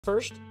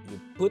First, you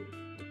put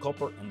the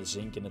copper and the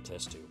zinc in a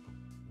test tube.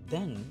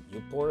 Then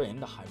you pour in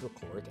the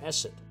hydrochloric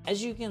acid.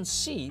 As you can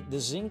see, the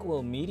zinc will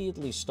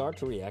immediately start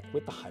to react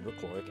with the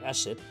hydrochloric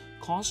acid,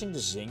 causing the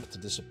zinc to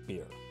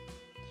disappear.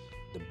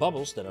 The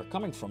bubbles that are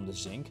coming from the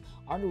zinc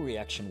are the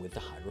reaction with the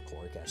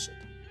hydrochloric acid.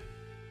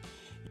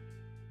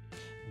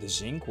 The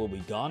zinc will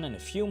be gone in a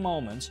few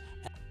moments.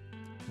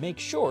 Make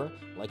sure,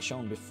 like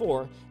shown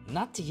before,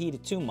 not to heat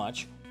it too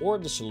much or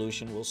the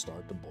solution will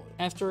start to boil.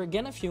 After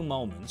again a few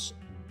moments,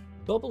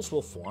 bubbles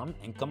will form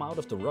and come out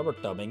of the rubber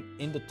tubbing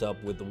in the tub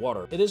with the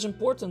water. It is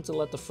important to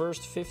let the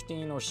first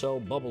 15 or so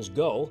bubbles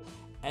go,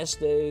 as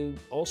they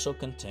also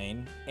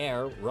contain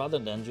air rather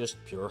than just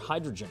pure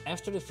hydrogen.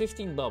 After the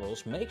 15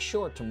 bubbles, make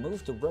sure to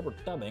move the rubber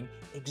tubbing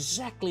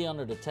exactly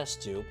under the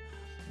test tube.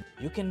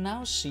 You can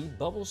now see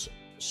bubbles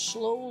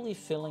slowly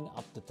filling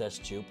up the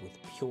test tube with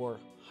pure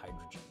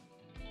hydrogen.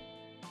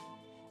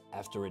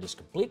 After it is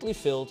completely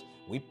filled,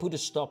 we put a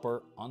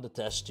stopper on the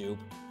test tube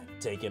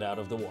and take it out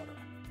of the water.